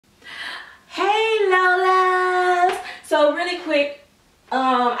So really quick,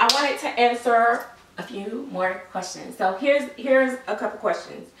 I wanted to answer a few more questions. So here's a couple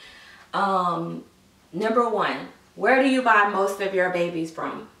questions. Number one, where do you buy most of your babies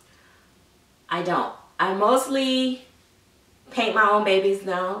from? I don't. I mostly paint my own babies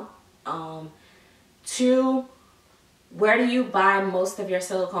now. Two, where do you buy most of your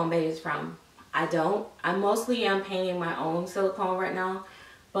silicone babies from? I don't. I mostly am painting my own silicone right now.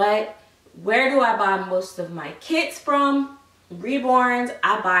 But where do I buy most of my kits from? Reborns,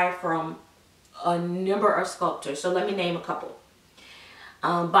 I buy from a number of sculptors. So let me name a couple.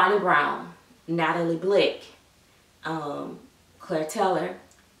 Bonnie Brown, Natalie Blick, Claire Taylor,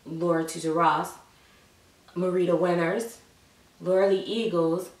 Laura Tuja Ross, Marita Winters, Laura Lee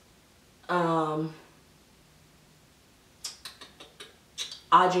Eagles, Audrey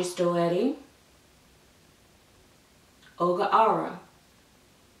Stoetti, Olga Ara.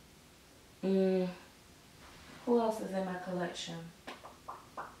 Who else is in my collection?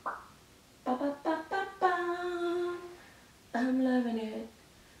 I'm loving it.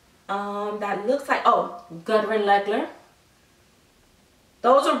 That looks like, oh, Gudrun Legler.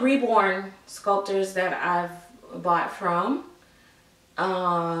 Those are Reborn sculptors that I've bought from.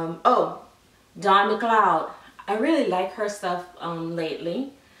 Oh, Dawn McLeod. I really like her stuff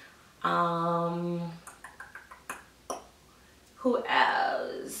lately. Who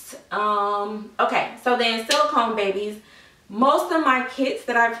else? Okay, so then silicone babies. Most of my kits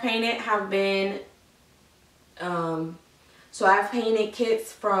that I've painted have been, so I've painted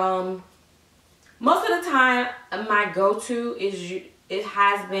kits from, most of the time my go-to is, it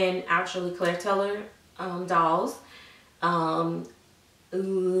has been actually Claire Taylor dolls,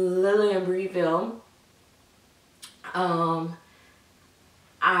 Lillian Breville. I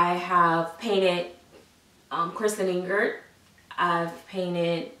have painted Kristen Ingert. I've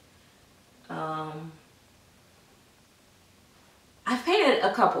painted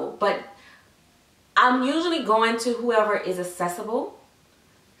a couple, but I'm usually going to whoever is accessible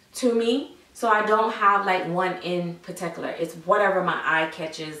to me. So I don't have like one in particular. It's whatever my eye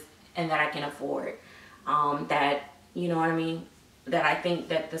catches and that I can afford. That, you know what I mean? That I think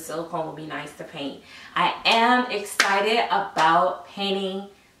that the silicone will be nice to paint. I am excited about painting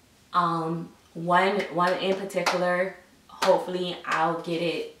one in particular. Hopefully I'll get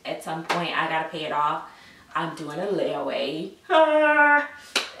it at some point. I gotta pay it off. I'm doing a layaway.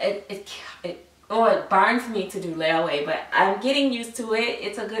 It burns me to do layaway, but I'm getting used to it.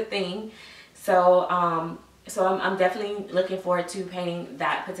 It's a good thing. So I'm definitely looking forward to painting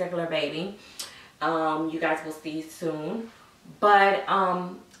that particular baby. You guys will see soon. But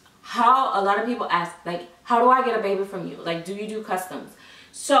how a lot of people ask, like, how do I get a baby from you? Like, do you do customs?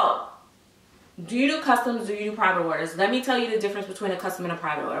 So do you do customs? Do you do private orders? Let me tell you the difference between a custom and a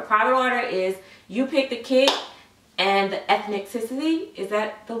private order. Private order is you pick the kit and the ethnicity. Is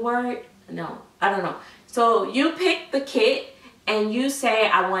that the word? No, I don't know. So you pick the kit and you say,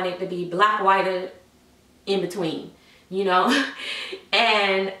 I want it to be black, white, or in between, you know?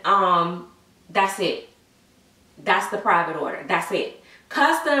 And that's it. That's the private order. That's it.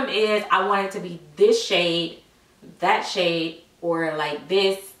 Custom is, I want it to be this shade, that shade, or like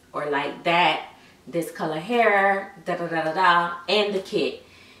this, or like that, this color hair, da da da da da, and the kit.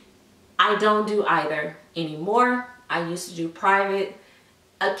 I don't do either anymore. I used to do private.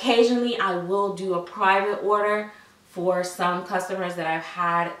 Occasionally I will do a private order for some customers that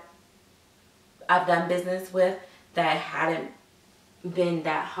I've done business with that hadn't been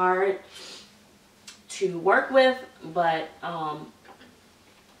that hard to work with, but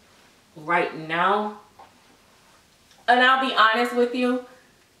right now, and I'll be honest with you,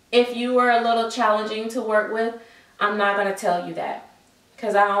 if you were a little challenging to work with, I'm not going to tell you that,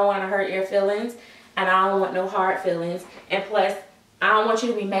 because I don't want to hurt your feelings, and I don't want no hard feelings, and plus I don't want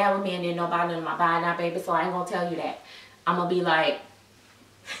you to be mad with me and then nobody in my body now, baby, so I ain't going to tell you that. I'm going to be like,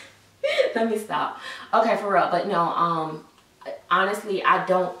 let me stop. Okay, for real. But no, honestly, I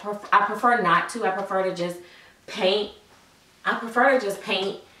prefer not to. I prefer to just paint. I prefer to just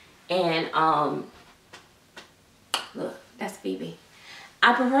paint and, look, that's Phoebe.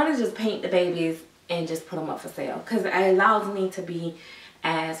 I prefer to just paint the babies and just put them up for sale, because it allows me to be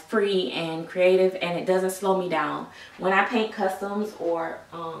as free and creative, and it doesn't slow me down. When I paint customs or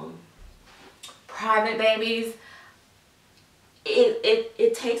private babies,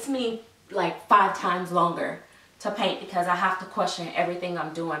 it takes me like 5 times longer to paint, because I have to question everything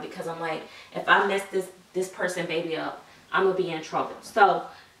I'm doing, because I'm like, if I mess this person baby up, I'm gonna be in trouble. So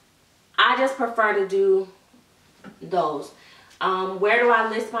I just prefer to do those. Where do I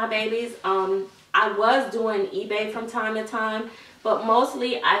list my babies? I was doing eBay from time to time, but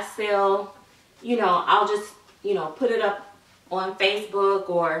mostly I sell, you know, I'll just you know, put it up on Facebook,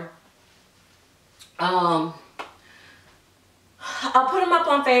 or I'll put them up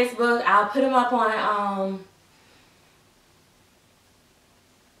on Facebook. I'll put them up on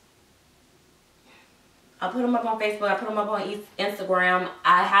I'll put them up on Facebook. I put them up on Instagram.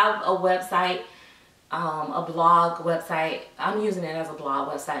 I have a website, a blog website. I'm using it as a blog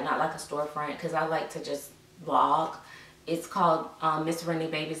website, not like a storefront, because I like to just blog. It's called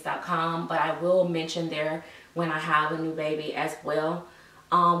MissRennieBabies.com, but I will mention there when I have a new baby as well.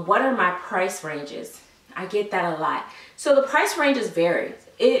 What are my price ranges? I get that a lot. So the price ranges vary.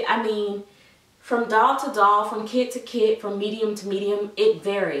 I mean, from doll to doll, from kid to kid, from medium to medium, it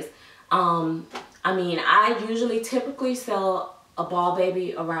varies. I mean, I usually typically sell a ball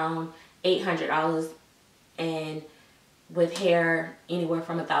baby around $800, and with hair anywhere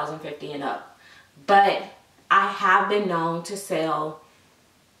from $1,050 and up. But I have been known to sell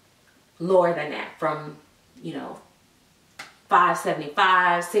lower than that, from, you know, $575,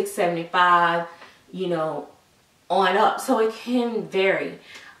 $675, you know, on up. So it can vary.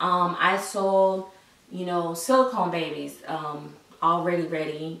 I sold, you know, silicone babies, already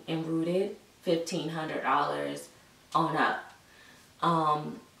ready and rooted, $1,500 on up.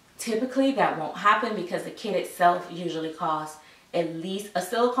 Typically that won't happen because the kit itself usually costs at least, a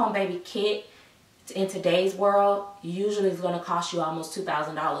silicone baby kit in today's world usually is going to cost you almost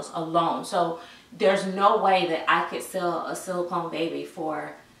 $2,000 alone. So there's no way that I could sell a silicone baby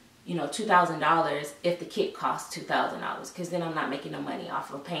for, you know, $2,000 if the kit costs $2,000, because then I'm not making no money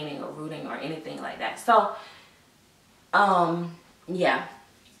off of painting or rooting or anything like that. So yeah,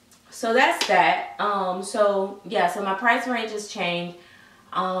 so that's that. So yeah, so my price ranges change.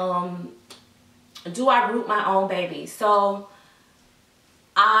 Do I root my own baby? So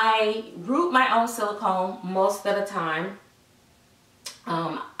I root my own silicone most of the time.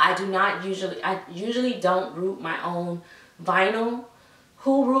 I usually don't root my own vinyl.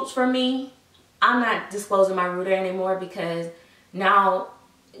 Who roots for me? I'm not disclosing my rooter anymore, because now,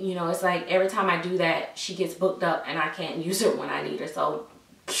 you know, it's like every time I do that, she gets booked up and I can't use her when I need her. So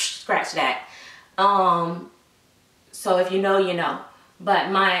scratch that. So if you know, you know.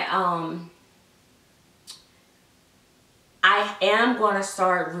 But my I am going to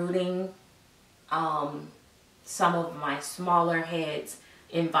start rooting some of my smaller heads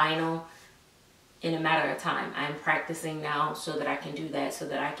in vinyl in a matter of time. I'm practicing now so that I can do that, so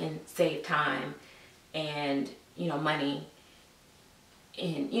that I can save time and, you know, money,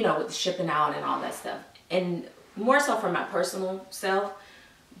 and, you know, with the shipping out and all that stuff, and more so for my personal self.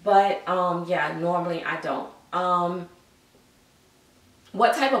 But yeah, normally I don't.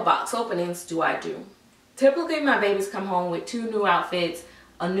 What type of box openings do I do? Typically my babies come home with 2 new outfits,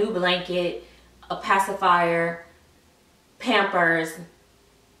 a new blanket, a pacifier, Pampers,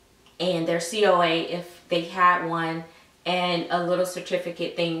 and their COA if they had one, and a little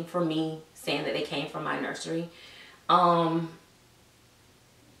certificate thing for me saying that they came from my nursery.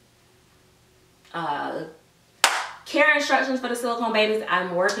 Care instructions for the silicone babies.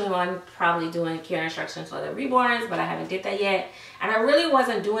 I'm working on probably doing care instructions for the reborns, but I haven't did that yet. And I really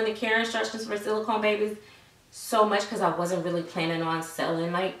wasn't doing the care instructions for silicone babies so much because I wasn't really planning on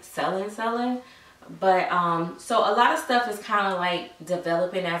selling, like selling. But so a lot of stuff is kind of like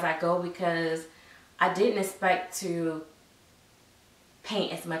developing as I go, because I didn't expect to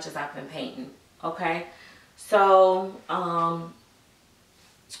paint as much as I've been painting. Okay, so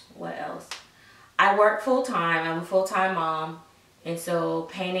what else? I work full-time. I'm a full-time mom, and so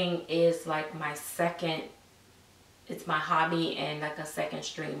painting is like my second, it's my hobby and like a second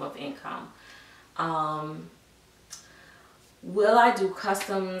stream of income. Will I do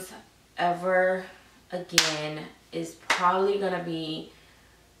customs ever again is probably gonna be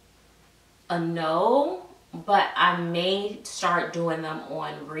a no, but I may start doing them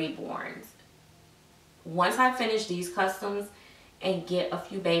on reborns. Once I finish these customs and get a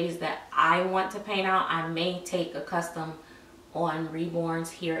few babies that I want to paint out, I may take a custom on reborns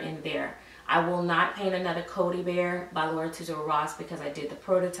here and there. I will not paint another Cody Bear by Laura Tuzor Ross because I did the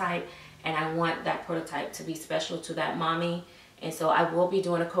prototype, and I want that prototype to be special to that mommy. And so I will be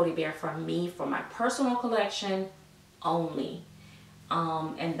doing a Cody Bear for me, for my personal collection only.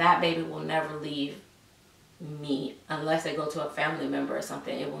 And that baby will never leave me unless they go to a family member or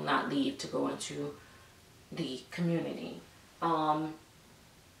something. It will not leave to go into the community.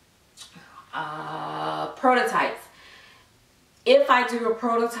 Prototypes. If I do a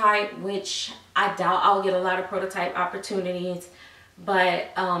prototype, which I doubt I'll get a lot of prototype opportunities,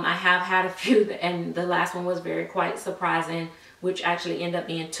 but I have had a few, and the last one was quite surprising, which actually ended up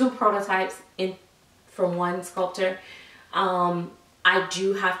being 2 prototypes from one sculptor. I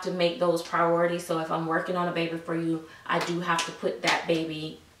do have to make those priorities. So if I'm working on a baby for you, I do have to put that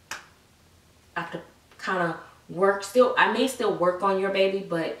baby, I have to kind of work still. I may still work on your baby,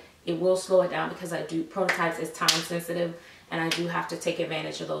 but it will slow it down because I do, prototypes is time sensitive, and I do have to take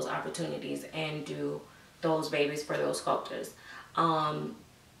advantage of those opportunities and do those babies for those sculptors. I'm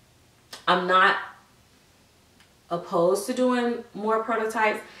not opposed to doing more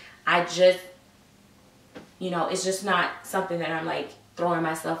prototypes. I just, you know, it's just not something that I'm like throwing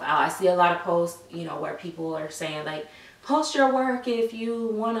myself out. I see a lot of posts, you know, where people are saying like, post your work if you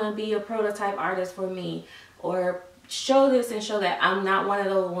want to be a prototype artist for me, or show this and show that. I'm not one of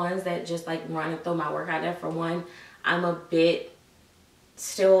those ones that just like run and throw my work out there. For one, I'm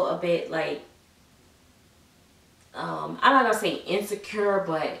still a bit like, I'm not gonna say insecure,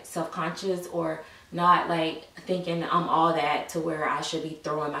 but self-conscious, or not like thinking I'm all that to where I should be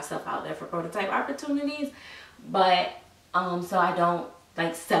throwing myself out there for prototype opportunities. But so I don't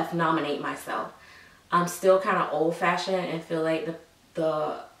like self-nominate myself. I'm still kind of old-fashioned and feel like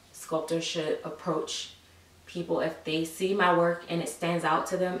the sculptor should approach people if they see my work and it stands out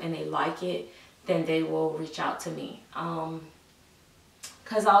to them and they like it, then they will reach out to me.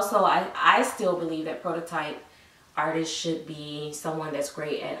 Because also I still believe that prototype artists should be someone that's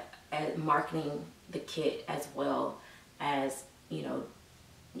great at marketing the kit, as well as, you know,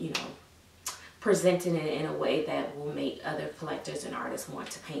 presenting it in a way that will make other collectors and artists want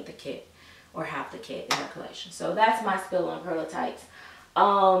to paint the kit or have the kit in their collection. So that's my spill on prototypes.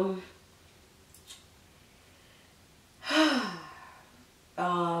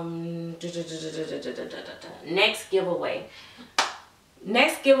 Next giveaway.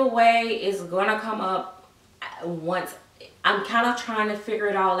 Next giveaway is gonna come up once. I'm kind of trying to figure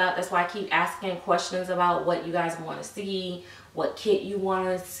it all out. That's why I keep asking questions about what you guys want to see, what kit you want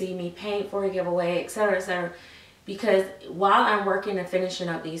to see me paint for a giveaway, etc., etc. Because while I'm working and finishing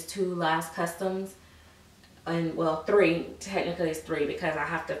up these 2 last customs, and well, 3, technically it's 3 because I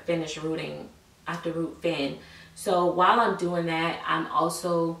have to finish rooting, I have to root Finn. So while I'm doing that, I'm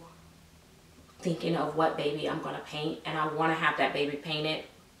also thinking of what baby I'm going to paint, and I want to have that baby painted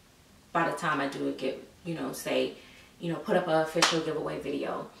by the time I do it, get, you know, say, you know, put up an official giveaway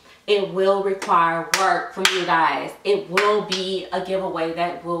video. It will require work from you guys. It will be a giveaway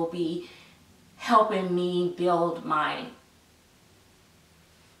that will be helping me build my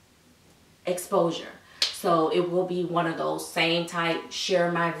exposure. So it will be one of those same type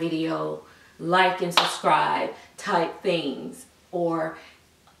share my video, like and subscribe type things, or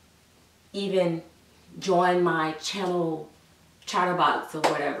even join my channel Chatterbox or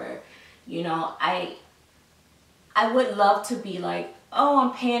whatever. You know, I would love to be like, oh,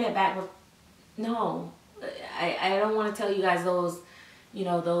 I'm paying it back with, no, I don't want to tell you guys those, you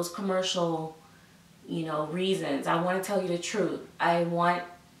know, those commercial, you know, reasons. I want to tell you the truth.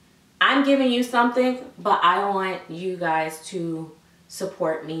 I'm giving you something, but I want you guys to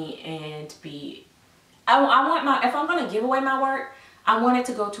support me and be, I want my, if I'm going to give away my work, I want it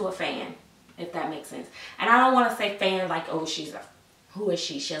to go to a fan, if that makes sense. And I don't want to say fan like, oh, she's a, who is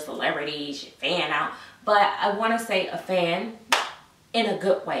she? She's a celebrity, she's a fan out. But I want to say a fan in a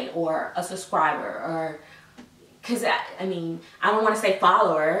good way, or a subscriber, or, because I mean, I don't want to say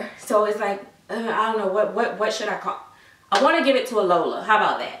follower. So it's like, I don't know, what should I call? I want to give it to a Lola. How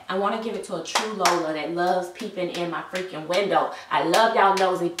about that? I want to give it to a true Lola that loves peeping in my freaking window. I love y'all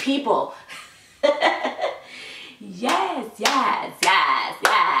nosy people. Yes, yes, yes,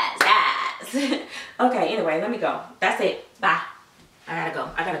 yes, yes. Okay, anyway, let me go. That's it. Bye. I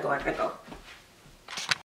gotta go.